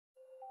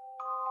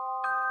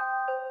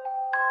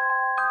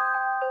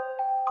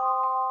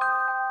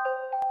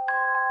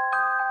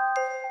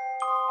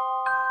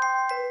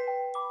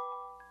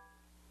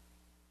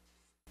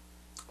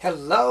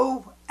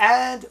Hello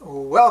and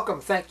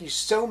welcome. Thank you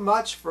so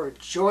much for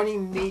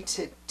joining me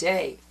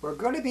today. We're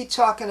going to be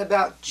talking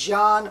about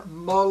John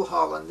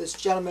Mulholland, this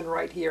gentleman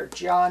right here,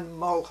 John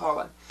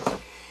Mulholland.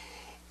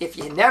 If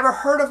you never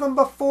heard of him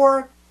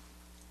before,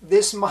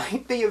 this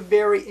might be a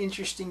very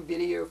interesting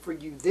video for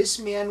you. This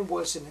man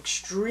was an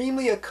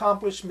extremely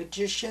accomplished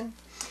magician.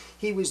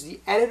 He was the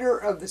editor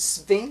of the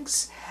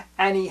Sphinx,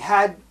 and he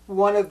had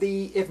one of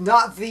the, if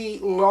not the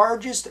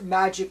largest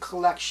magic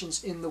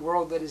collections in the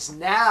world that is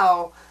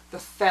now the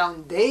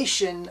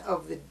foundation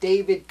of the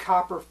David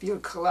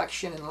Copperfield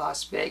collection in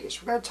Las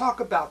Vegas. We're going to talk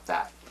about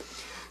that.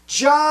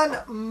 John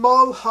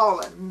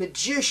Mulholland,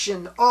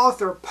 magician,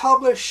 author,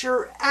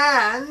 publisher,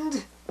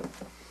 and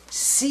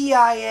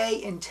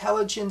CIA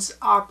intelligence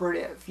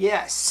operative.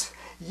 Yes,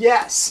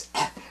 yes.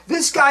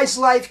 This guy's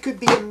life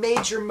could be a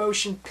major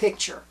motion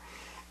picture.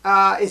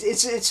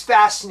 It's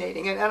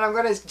fascinating, and I'm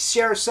going to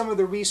share some of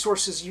the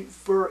resources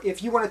for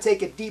if you want to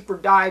take a deeper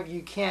dive,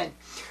 you can.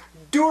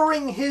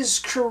 During his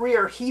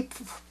career, he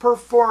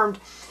performed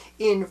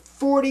in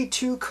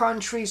 42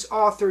 countries,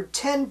 authored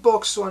 10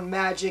 books on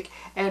magic,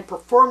 and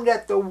performed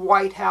at the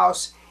White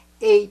House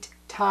 8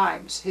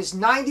 times. His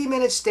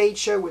 90-minute stage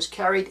show was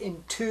carried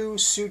in 2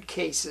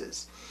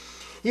 suitcases.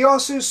 He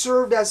also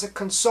served as a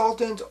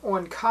consultant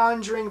on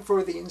conjuring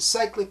for the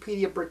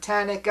Encyclopedia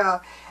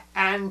Britannica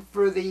and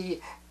for the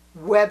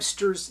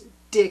Webster's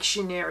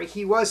Dictionary.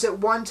 He was at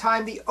one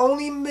time the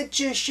only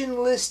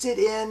magician listed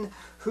in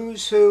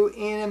Who's Who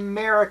in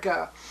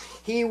America.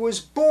 He was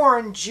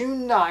born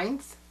June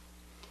 9th,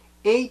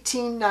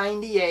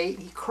 1898.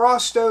 He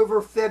crossed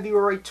over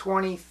February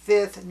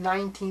 25th,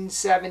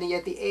 1970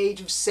 at the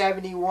age of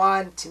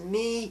 71. To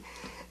me,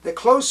 the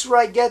closer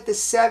I get to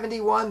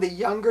 71, the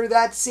younger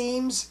that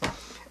seems.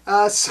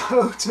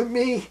 So to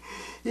me,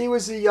 he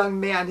was a young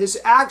man. His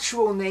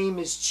actual name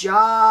is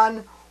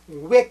John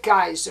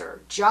Wickizer.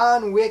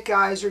 John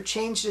Wickizer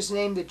changed his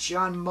name to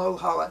John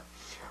Mulholland.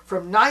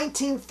 From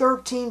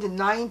 1913 to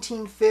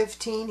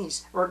 1915,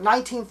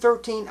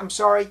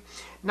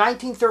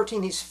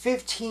 1913, he's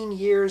 15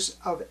 years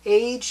of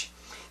age.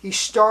 He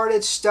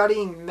started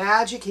studying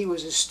magic. He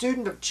was a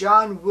student of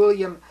John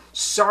William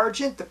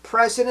Sargent, the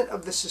president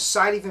of the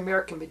Society of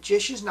American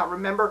Magicians. Now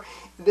remember,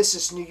 this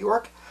is New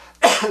York,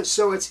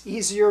 so it's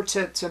easier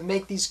to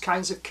make these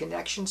kinds of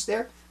connections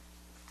there.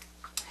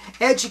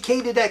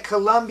 Educated at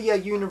Columbia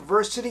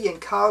University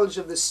and College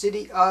of the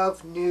City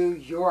of New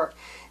York.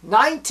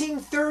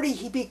 1930,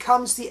 he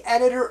becomes the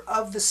editor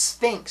of the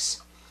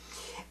Sphinx.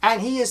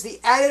 And he is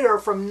the editor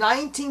from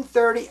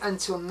 1930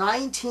 until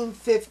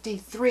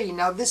 1953.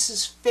 Now this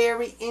is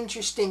very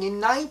interesting.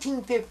 In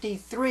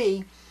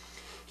 1953,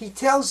 he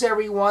tells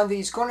everyone that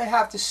he's going to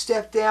have to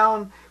step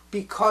down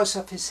because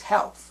of his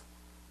health.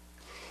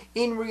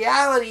 In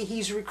reality,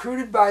 he's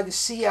recruited by the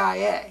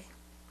CIA.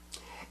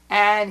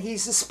 And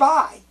he's a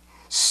spy.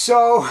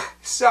 So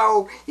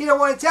you don't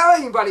want to tell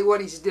anybody what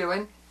he's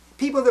doing.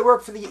 People that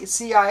work for the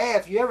CIA,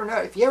 if you ever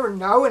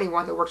know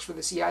anyone that works for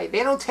the CIA,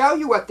 they don't tell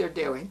you what they're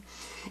doing.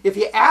 If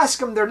you ask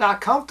them, they're not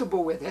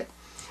comfortable with it.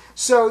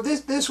 So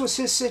this was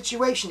his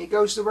situation. He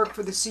goes to work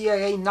for the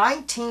CIA.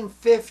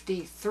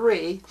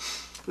 1953,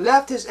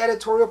 left his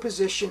editorial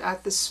position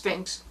at the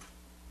Sphinx.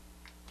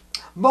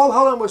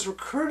 Mulholland was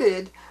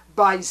recruited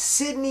by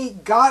Sidney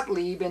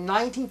Gottlieb in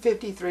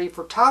 1953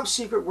 for top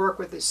secret work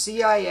with the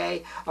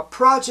CIA, a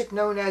project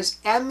known as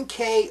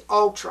MK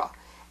Ultra.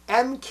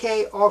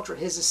 MK Ultra.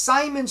 His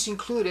assignments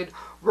included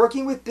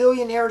working with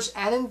billionaires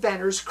and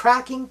inventors,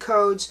 cracking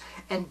codes,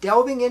 and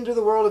delving into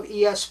the world of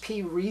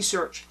ESP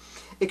research,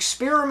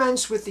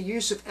 experiments with the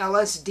use of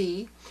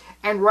LSD,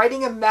 and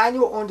writing a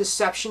manual on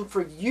deception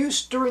for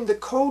use during the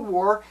Cold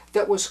War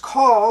that was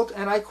called,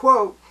 and I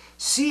quote,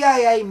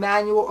 CIA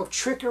Manual of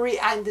Trickery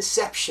and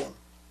Deception.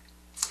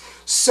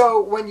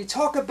 So when you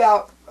talk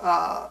about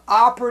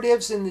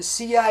operatives in the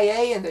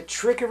CIA and the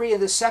trickery and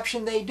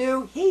deception they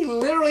do, he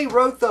literally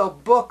wrote the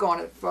book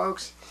on it,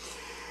 folks.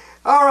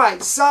 All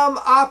right, some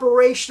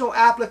operational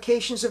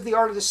applications of the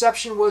art of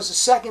deception was the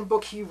second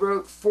book he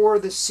wrote for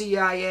the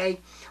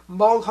CIA.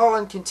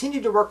 Mulholland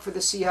continued to work for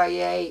the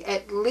CIA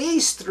at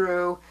least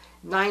through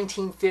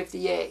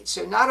 1958.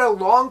 So not a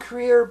long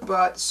career,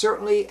 but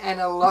certainly an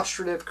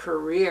illustrative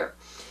career.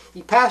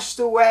 He passed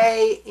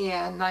away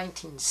in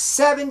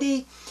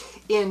 1970.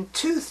 In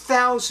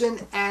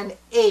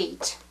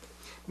 2008,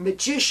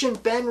 magician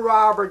Ben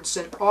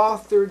Robertson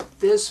authored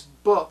this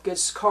book.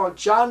 It's called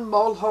John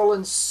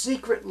Mulholland's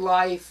Secret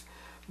Life,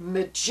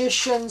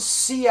 Magician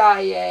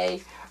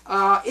CIA.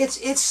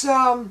 It's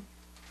an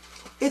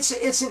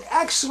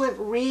excellent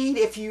read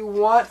if you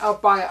want a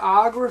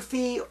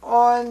biography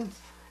on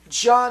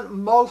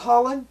John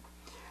Mulholland.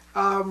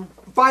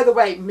 By the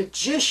way,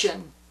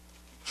 magician,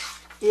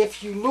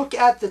 if you look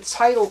at the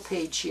title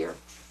page here,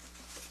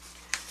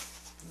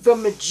 the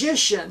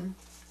magician,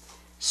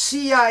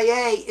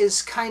 CIA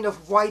is kind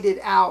of whited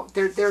out.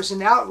 There's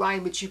an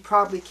outline which you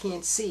probably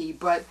can't see,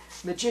 but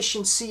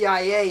magician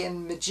CIA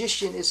and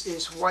magician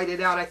is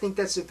whited out. I think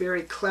that's a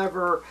very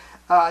clever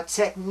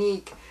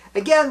technique.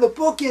 Again, the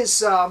book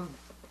is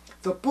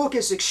The book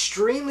is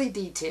extremely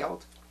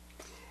detailed,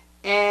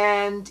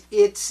 and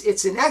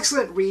it's an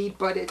excellent read,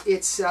 but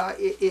it's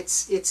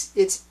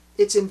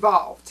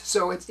involved.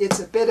 So it's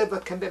a bit of a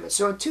commitment.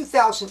 So in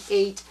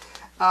 2008,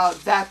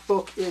 that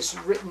book is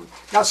written.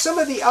 Now, some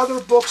of the other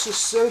books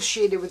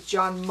associated with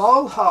John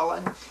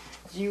Mulholland,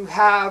 you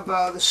have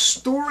The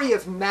Story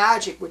of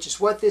Magic, which is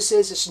what this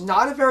is. It's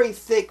not a very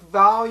thick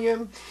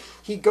volume.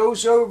 He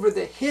goes over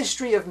the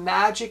history of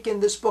magic in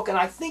this book, and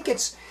I think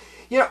it's,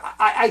 you know,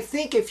 I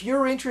think if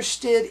you're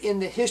interested in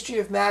the history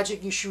of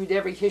magic, you should read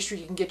every history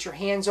you can get your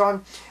hands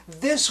on.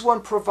 This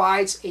one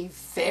provides a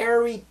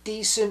very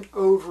decent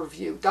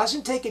overview.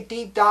 Doesn't take a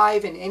deep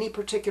dive in any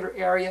particular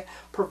area,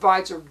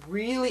 provides a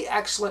really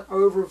excellent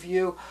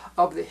overview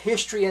of the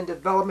history and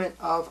development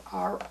of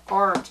our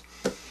art.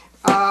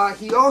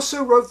 He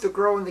also wrote The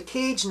Girl in the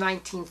Cage,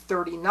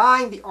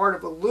 1939, The Art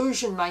of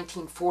Illusion,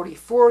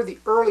 1944, The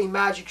Early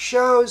Magic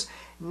Shows,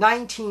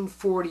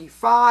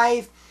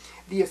 1945,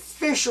 The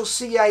Official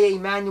CIA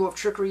Manual of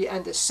Trickery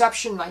and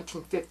Deception,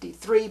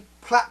 1953,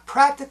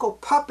 Practical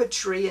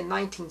Puppetry in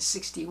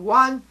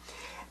 1961,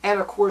 and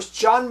of course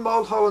John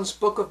Mulholland's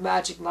Book of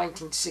Magic,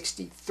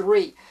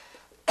 1963.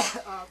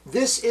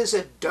 This is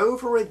a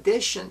Dover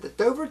edition. The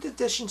Dover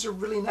editions are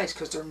really nice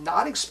because they're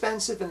not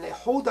expensive and they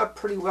hold up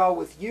pretty well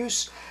with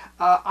use.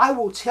 I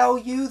will tell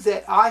you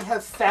that I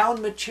have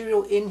found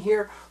material in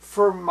here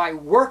for my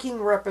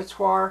working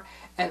repertoire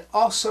and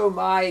also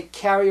my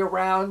carry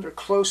around or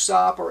close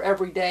up or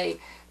everyday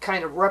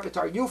kind of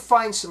repertoire. You'll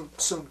find some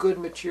good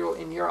material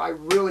in here. I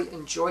really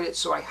enjoyed it,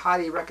 so I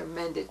highly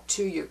recommend it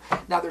to you.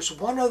 Now, there's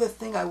one other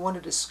thing I want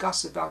to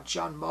discuss about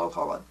John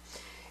Mulholland,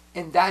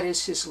 and that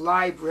is his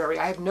library.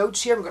 I have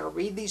notes here. I'm going to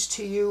read these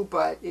to you,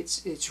 but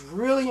it's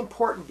really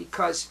important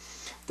because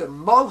the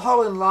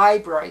Mulholland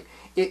Library,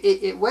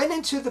 it went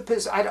into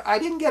the, I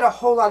didn't get a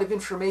whole lot of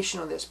information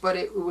on this, but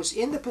it was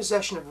in the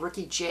possession of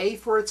Ricky Jay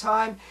for a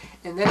time,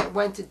 and then it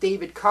went to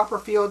David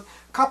Copperfield.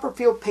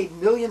 Copperfield paid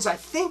millions, I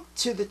think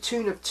to the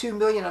tune of $2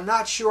 million. I'm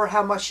not sure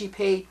how much he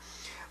paid,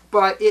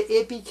 but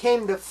it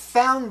became the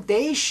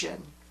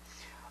foundation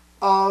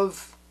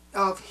of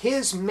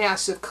his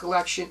massive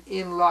collection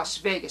in Las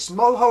Vegas.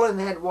 Mulholland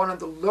had one of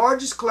the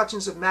largest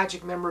collections of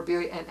magic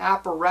memorabilia and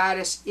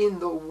apparatus in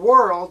the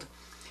world,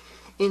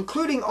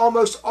 including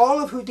almost all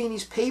of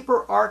Houdini's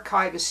paper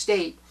archive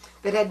estate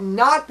that had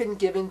not been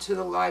given to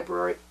the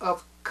Library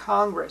of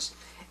Congress,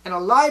 and a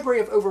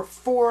library of over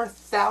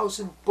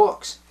 4,000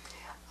 books.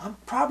 I'm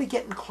probably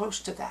getting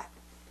close to that.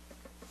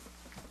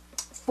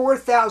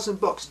 4,000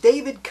 books.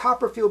 David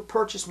Copperfield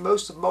purchased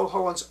most of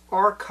Mulholland's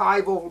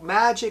archival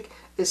magic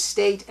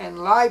estate and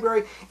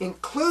library,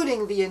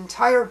 including the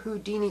entire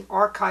Houdini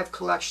archive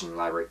collection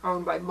library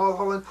owned by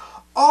Mulholland,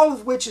 all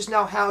of which is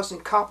now housed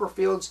in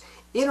Copperfield's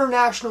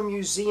International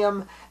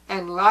Museum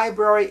and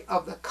Library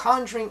of the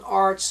Conjuring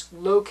Arts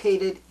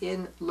located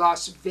in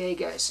Las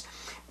Vegas.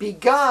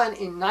 Begun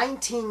in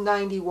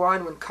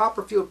 1991 when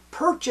Copperfield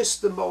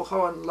purchased the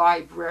Mulholland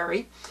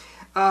Library,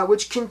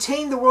 which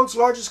contained the world's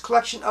largest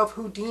collection of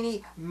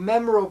Houdini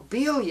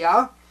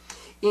memorabilia,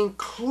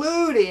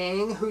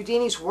 including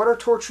Houdini's water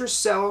torture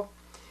cell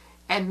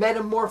and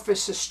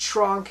metamorphosis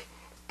trunk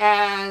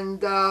and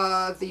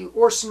the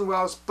Orson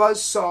Welles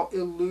buzzsaw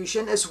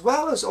illusion, as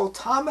well as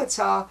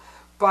automata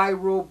by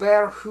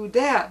Robert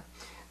Houdin.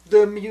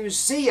 The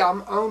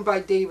museum, owned by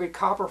David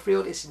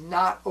Copperfield, is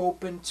not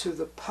open to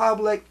the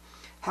public.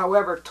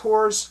 However,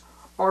 tours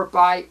are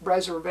by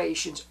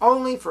reservations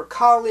only for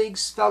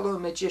colleagues, fellow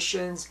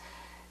magicians,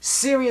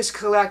 serious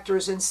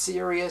collectors, and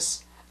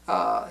serious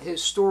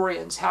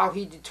historians. How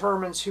he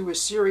determines who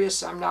is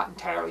serious, I'm not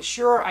entirely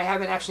sure. I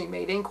haven't actually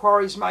made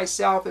inquiries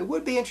myself. It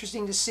would be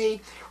interesting to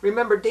see.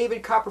 Remember,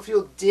 David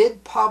Copperfield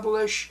did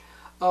publish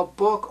a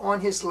book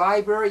on his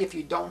library. If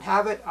you don't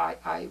have it,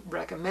 I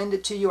recommend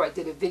it to you. I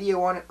did a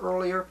video on it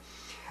earlier.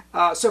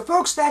 So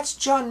folks, that's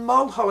John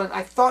Mulholland.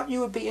 I thought you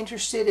would be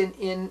interested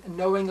in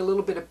knowing a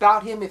little bit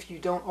about him if you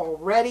don't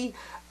already.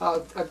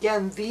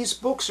 Again, these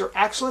books are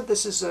excellent.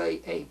 This is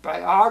a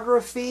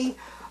biography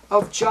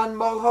of John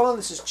Mulholland.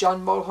 This is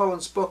John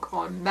Mulholland's book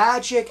on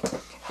magic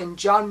and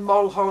John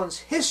Mulholland's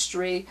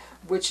history,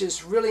 which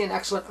is really an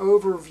excellent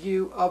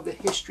overview of the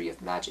history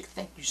of magic.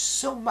 Thank you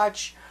so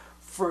much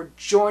for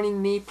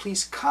joining me.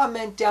 Please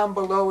comment down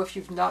below if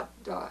you've not,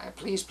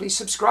 please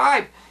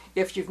subscribe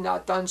if you've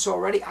not done so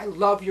already. I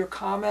love your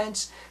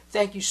comments.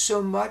 Thank you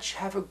so much.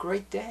 Have a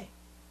great day.